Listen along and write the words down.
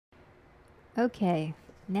Okay,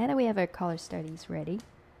 now that we have our color studies ready,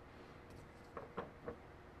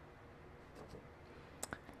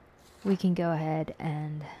 we can go ahead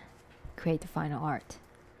and create the final art.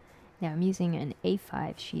 Now I'm using an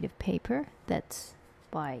A5 sheet of paper that's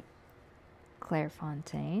by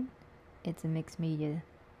Clairefontaine. It's a mixed media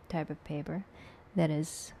type of paper that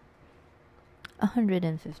is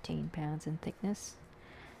 115 pounds in thickness,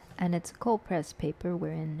 and it's a cold pressed paper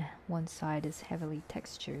wherein one side is heavily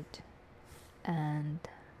textured and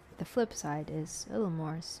the flip side is a little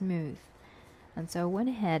more smooth. And so I went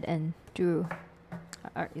ahead and drew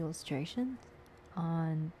our illustration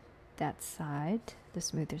on that side, the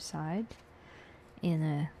smoother side, in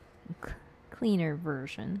a cleaner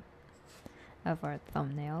version of our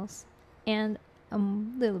thumbnails and a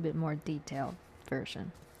little bit more detailed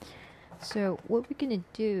version. So what we're going to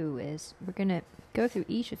do is we're going to go through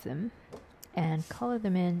each of them and color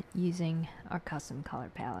them in using our custom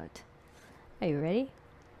color palette. Are you ready?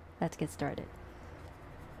 Let's get started.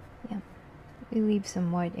 Yeah, we leave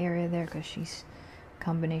some white area there because she's a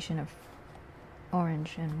combination of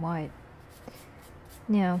orange and white.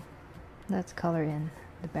 Now, let's color in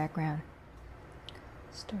the background.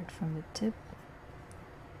 Start from the tip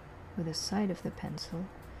with the side of the pencil.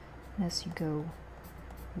 As you go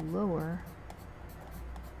lower,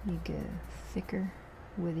 you get thicker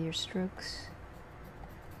with your strokes,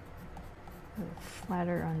 a little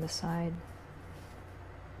flatter on the side.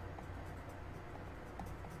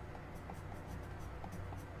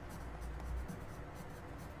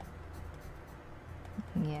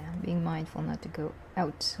 Yeah, being mindful not to go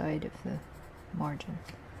outside of the margin.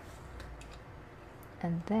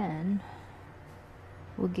 And then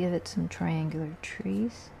we'll give it some triangular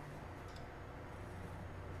trees.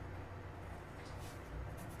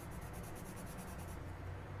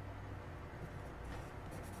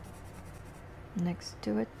 Next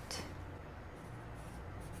to it,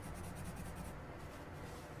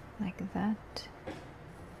 like that.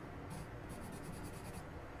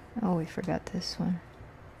 Oh, we forgot this one.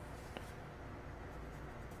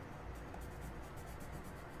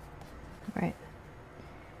 Right.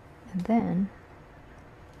 And then,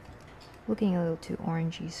 looking a little too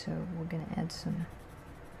orangey, so we're going to add some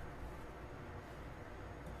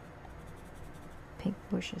pink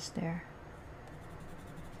bushes there.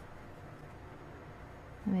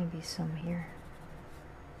 Maybe some here.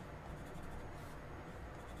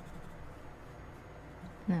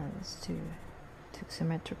 No, it's too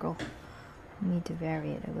symmetrical. We need to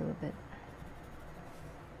vary it a little bit.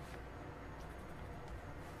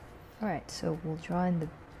 Alright, so we'll draw in the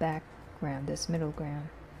background, this middle ground.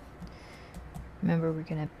 Remember, we're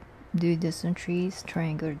going to do distant trees,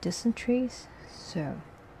 triangular distant trees. So,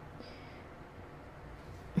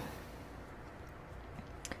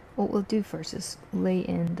 what we'll do first is lay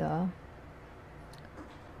in the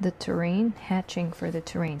terrain, hatching for the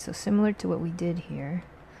terrain. So similar to what we did here,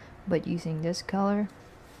 but using this color.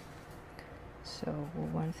 So we'll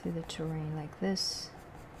run through the terrain like this.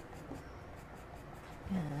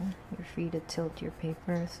 And you're free to tilt your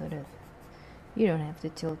paper so that you don't have to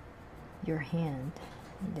tilt your hand,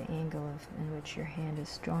 the angle in which your hand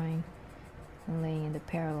is drawing and laying in the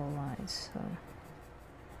parallel lines. So,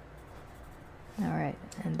 alright,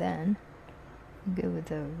 and then go with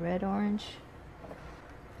the red orange,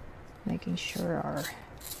 making sure our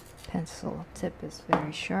pencil tip is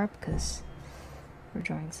very sharp because we're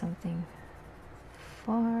drawing something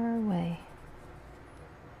far away.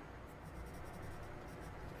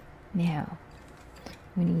 Now,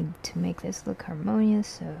 we need to make this look harmonious,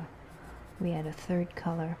 so we add a third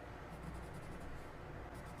color.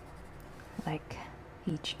 Like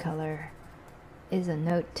each color is a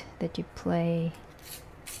note that you play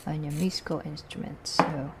on your musical instrument.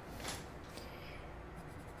 So,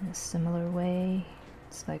 in a similar way,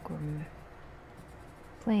 it's like we're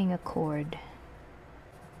playing a chord,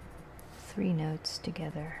 3 notes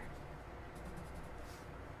together,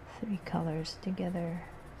 3 colors together.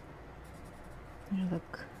 You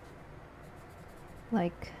look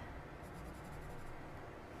like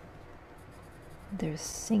they're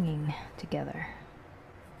singing together.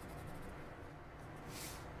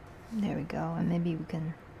 There we go, and maybe we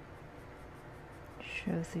can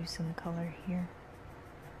show through some color here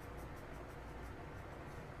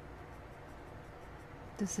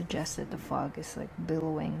to suggest that the fog is like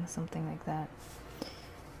billowing, something like that.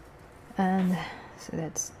 And so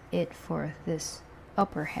that's it for this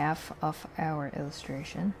upper half of our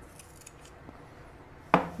illustration.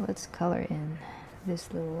 Let's color in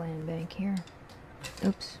this little land bank here.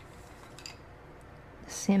 Oops.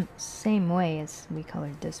 Same way as we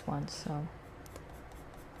colored this one, so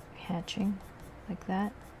hatching like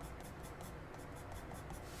that.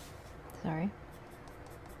 sorry,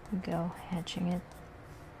 go hatching it,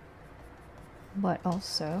 but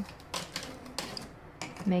also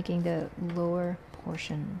making the lower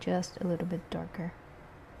portion just a little bit darker.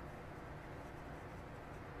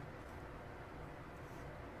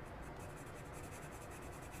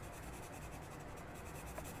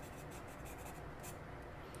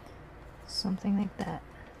 Something like that.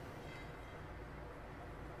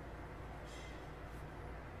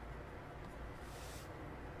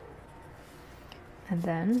 And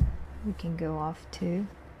then we can go off to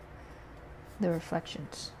the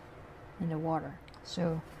reflections in the water.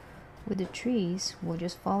 So with the trees, we'll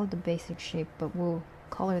just follow the basic shape, but we'll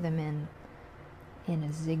color them in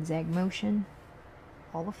a zigzag motion,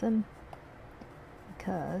 all of them,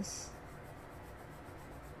 because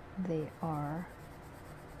they are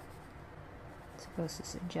supposed to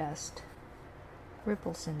suggest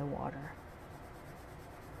ripples in the water.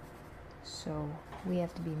 So we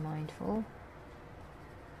have to be mindful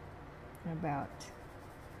about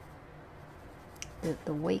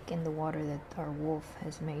the wake in the water that our wolf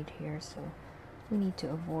has made here, so we need to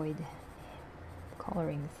avoid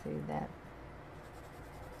coloring through that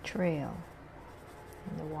trail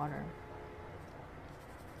in the water.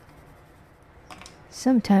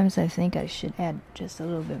 Sometimes I think I should add just a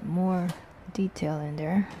little bit more detail in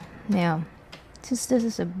there. Now, since this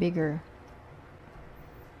is a bigger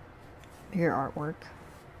artwork,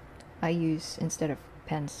 I use, instead of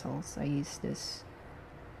pencils, I use this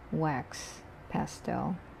wax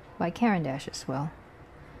pastel by Caran d'Ache as well.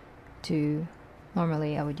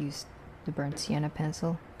 Normally I would use the burnt sienna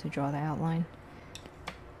pencil to draw the outline,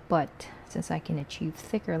 but since I can achieve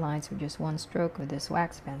thicker lines with just one stroke with this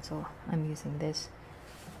wax pencil, I'm using this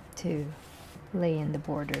to lay in the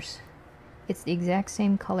borders. It's the exact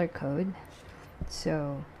same color code,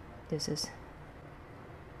 so this is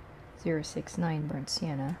 069 burnt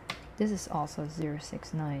sienna. This is also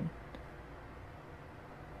 069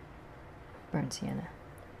 burnt sienna.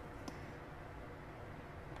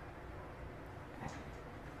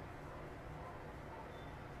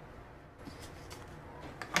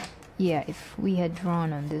 Yeah, if we had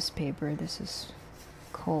drawn on this paper, this is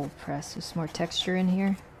cold press, there's more texture in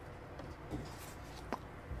here.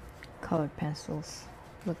 Colored pencils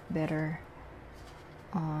look better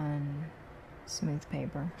on smooth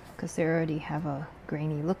paper because they already have a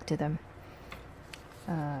grainy look to them.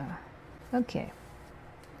 Okay,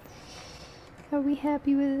 are we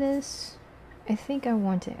happy with this? I think I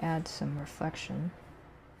want to add some reflection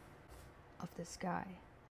of the sky.